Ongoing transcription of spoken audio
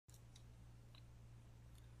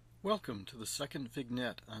Welcome to the second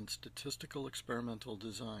vignette on Statistical Experimental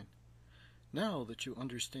Design. Now that you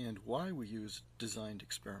understand why we use designed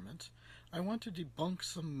experiments, I want to debunk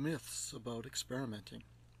some myths about experimenting.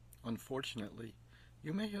 Unfortunately,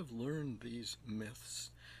 you may have learned these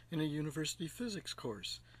myths in a university physics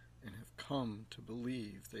course and have come to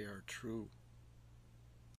believe they are true.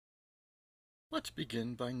 Let's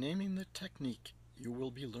begin by naming the technique you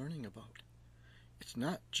will be learning about. It's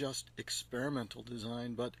not just experimental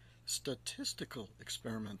design, but statistical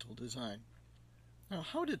experimental design. Now,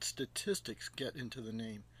 how did statistics get into the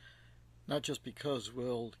name? Not just because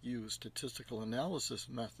we'll use statistical analysis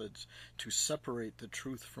methods to separate the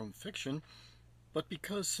truth from fiction, but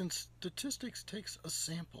because since statistics takes a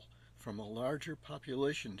sample from a larger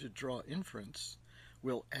population to draw inference,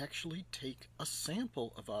 we'll actually take a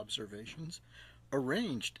sample of observations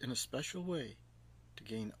arranged in a special way to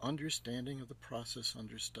gain understanding of the process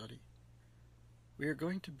under study. We are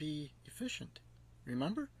going to be efficient.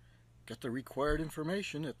 Remember? Get the required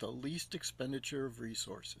information at the least expenditure of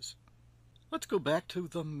resources. Let's go back to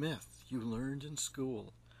the myth you learned in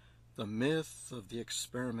school. The myth of the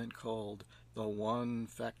experiment called the one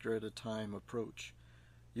factor at a time approach.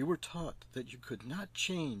 You were taught that you could not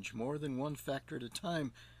change more than one factor at a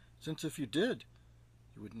time, since if you did,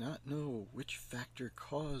 you would not know which factor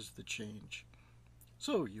caused the change.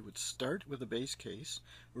 So you would start with a base case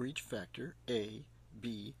where each factor, A,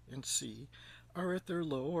 B, and C, are at their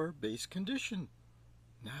low or base condition.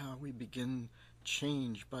 Now we begin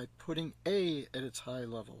change by putting A at its high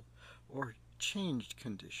level, or changed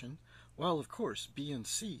condition, while of course B and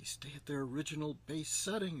C stay at their original base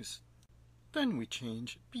settings. Then we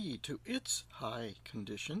change B to its high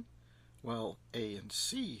condition, while A and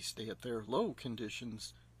C stay at their low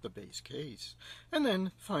conditions, the base case. And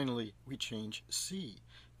then finally we change C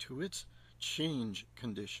to its change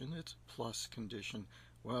condition, its plus condition,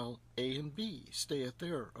 while A and B stay at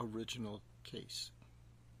their original case.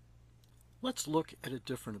 Let's look at a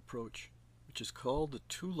different approach, which is called the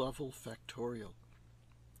two-level factorial.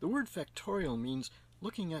 The word factorial means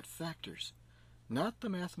looking at factors, not the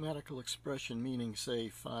mathematical expression meaning, say,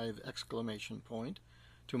 5 exclamation point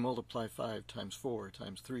to multiply 5 times 4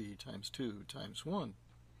 times 3 times 2 times 1.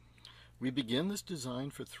 We begin this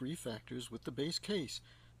design for 3 factors with the base case,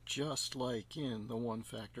 just like in the one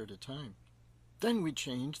factor at a time. Then we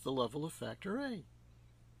change the level of factor A.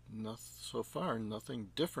 So far, nothing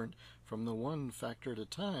different from the one factor at a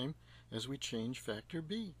time as we change factor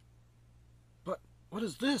B. But what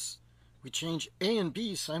is this? We change A and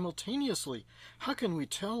B simultaneously. How can we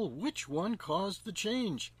tell which one caused the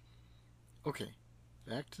change? Okay,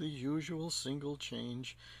 back to the usual single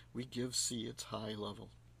change. We give C its high level.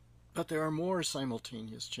 But there are more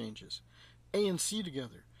simultaneous changes. A and C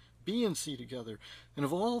together, B and C together, and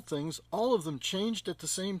of all things, all of them changed at the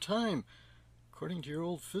same time. According to your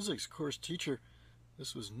old physics course teacher,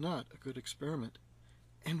 this was not a good experiment.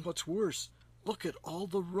 And what's worse, look at all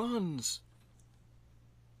the runs.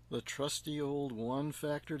 The trusty old one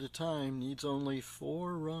factor at a time needs only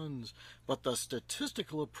 4 runs, but the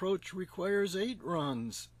statistical approach requires 8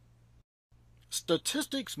 runs.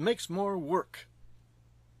 Statistics makes more work.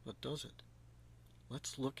 But does it?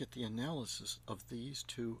 Let's look at the analysis of these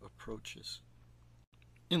two approaches.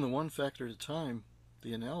 In the one factor at a time,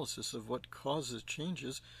 the analysis of what causes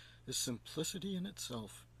changes is simplicity in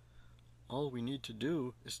itself. All we need to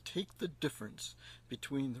do is take the difference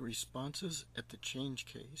between the responses at the change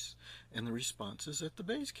case and the responses at the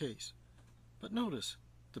base case. But notice,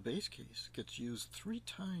 the base case gets used 3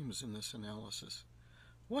 times in this analysis.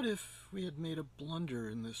 What if we had made a blunder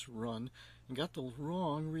in this run and got the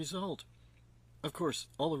wrong result? Of course,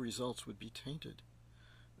 all the results would be tainted.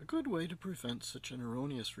 A good way to prevent such an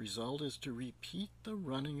erroneous result is to repeat the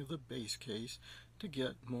running of the base case to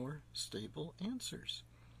get more stable answers.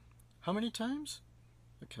 How many times?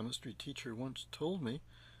 A chemistry teacher once told me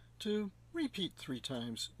to repeat 3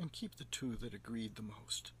 times and keep the 2 that agreed the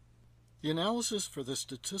most. The analysis for the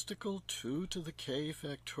statistical 2 to the k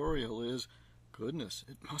factorial is, goodness,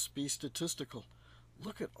 it must be statistical.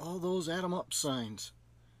 Look at all those atom up signs.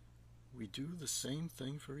 We do the same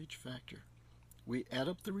thing for each factor. We add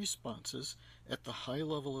up the responses at the high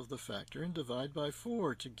level of the factor and divide by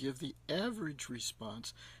 4 to give the average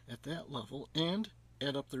response at that level, and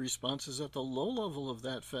add up the responses at the low level of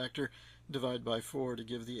that factor, divide by 4 to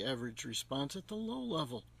give the average response at the low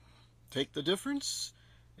level. Take the difference,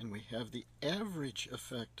 and we have the average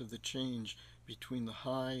effect of the change between the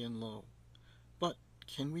high and low. But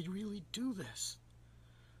can we really do this?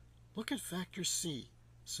 Look at factor C,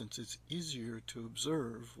 since it's easier to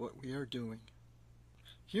observe what we are doing.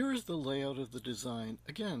 Here is the layout of the design,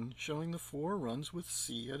 again showing the 4 runs with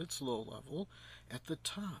C at its low level at the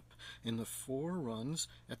top and the 4 runs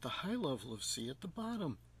at the high level of C at the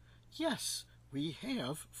bottom. Yes, we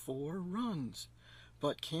have 4 runs,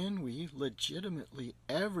 but can we legitimately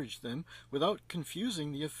average them without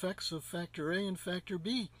confusing the effects of factor A and factor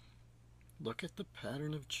B? Look at the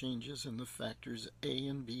pattern of changes in the factors A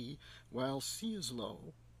and B while C is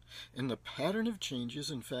low, and the pattern of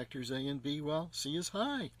changes in factors A and B while C is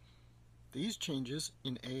high. These changes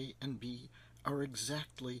in A and B are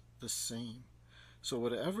exactly the same. So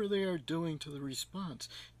whatever they are doing to the response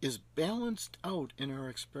is balanced out in our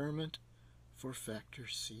experiment for factor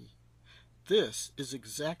C. This is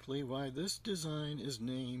exactly why this design is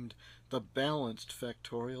named the balanced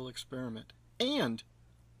factorial experiment, and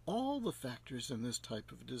all the factors in this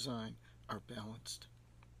type of design are balanced.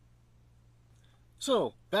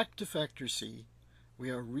 So, back to factor C,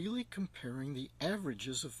 we are really comparing the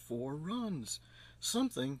averages of 4 runs,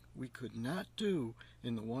 something we could not do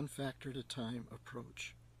in the 1 factor at a time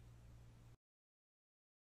approach.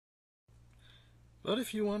 But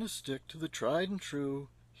if you want to stick to the tried and true,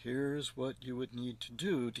 here's what you would need to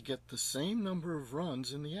do to get the same number of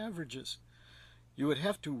runs in the averages. You would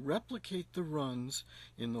have to replicate the runs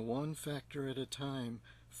in the 1 factor at a time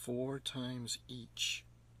 4 times each.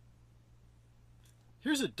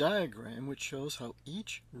 Here's a diagram which shows how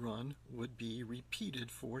each run would be repeated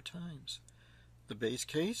 4 times. The base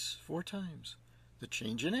case 4 times, the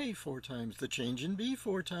change in A 4 times, the change in B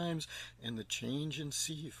 4 times, and the change in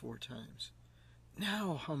C 4 times.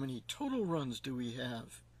 Now, how many total runs do we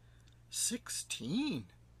have? 16.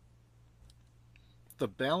 The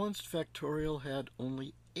balanced factorial had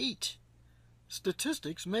only 8.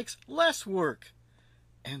 Statistics makes less work.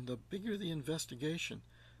 And the bigger the investigation,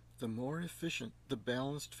 the more efficient the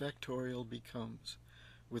balanced factorial becomes.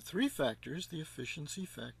 With 3 factors, the efficiency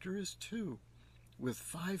factor is 2. With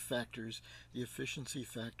 5 factors, the efficiency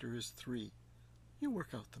factor is 3. You work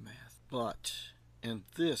out the math. But, and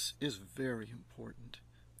this is very important,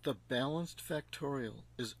 the balanced factorial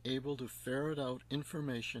is able to ferret out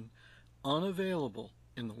information unavailable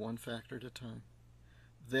in the 1 factor at a time.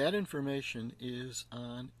 That information is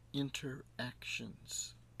on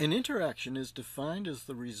interactions. An interaction is defined as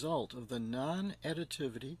the result of the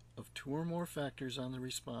non-additivity of 2 or more factors on the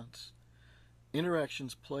response.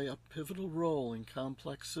 Interactions play a pivotal role in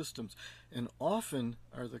complex systems and often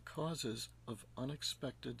are the causes of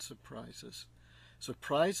unexpected surprises.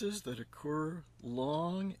 Surprises that occur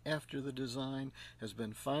long after the design has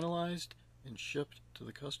been finalized and shipped to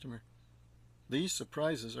the customer. These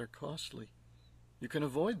surprises are costly. You can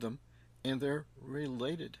avoid them and their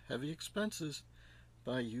related heavy expenses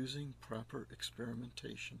by using proper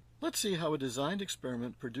experimentation. Let's see how a designed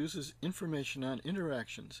experiment produces information on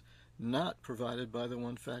interactions not provided by the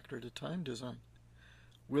 1 factor at a time design.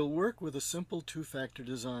 We'll work with a simple 2-factor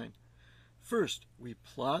design. First, we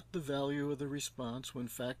plot the value of the response when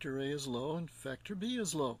factor A is low and factor B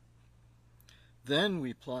is low. Then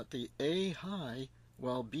we plot the A high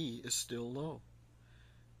while B is still low.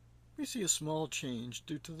 We see a small change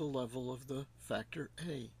due to the level of the factor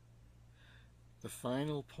A. The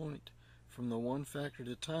final point from the 1 factor at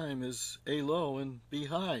a time is A low and B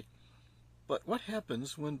high. But what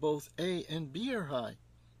happens when both A and B are high?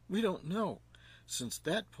 We don't know, since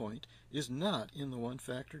that point is not in the 1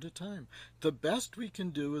 factor at a time. The best we can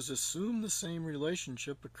do is assume the same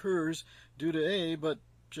relationship occurs due to A, but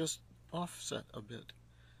just offset a bit.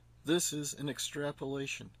 This is an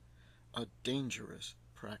extrapolation, a dangerous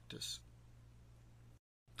practice.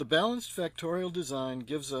 The balanced factorial design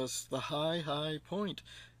gives us the high point,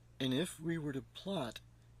 and if we were to plot,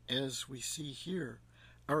 as we see here,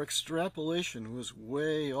 our extrapolation was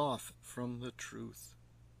way off from the truth.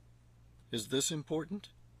 Is this important?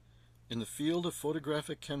 In the field of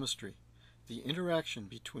photographic chemistry, the interaction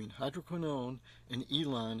between hydroquinone and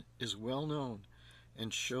elon is well known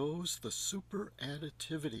and shows the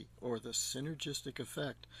superadditivity or the synergistic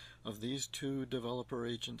effect of these 2 developer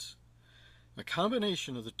agents. A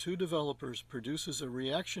combination of the 2 developers produces a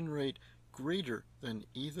reaction rate greater than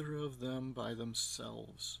either of them by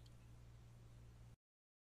themselves.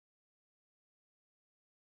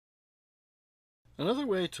 Another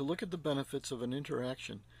way to look at the benefits of an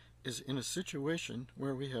interaction is in a situation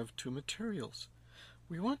where we have 2 materials.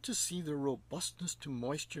 We want to see the robustness to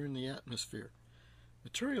moisture in the atmosphere.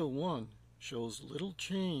 Material 1 shows little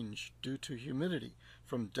change due to humidity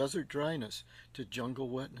from desert dryness to jungle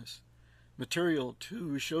wetness. Material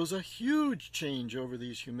 2 shows a huge change over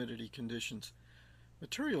these humidity conditions.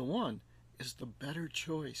 Material 1 is the better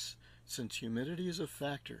choice since humidity is a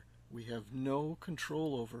factor we have no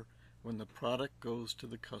control over when the product goes to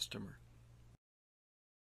the customer.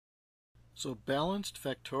 So balanced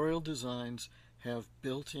factorial designs have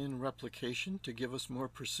built-in replication to give us more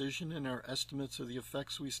precision in our estimates of the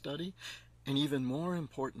effects we study, and even more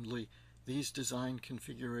importantly, these design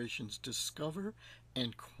configurations discover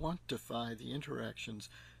and quantify the interactions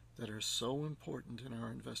that are so important in our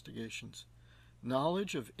investigations.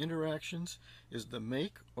 Knowledge of interactions is the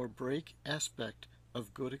make or break aspect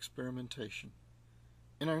of good experimentation.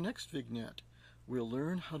 In our next vignette, we'll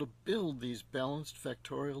learn how to build these balanced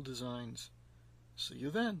factorial designs. See you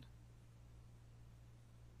then.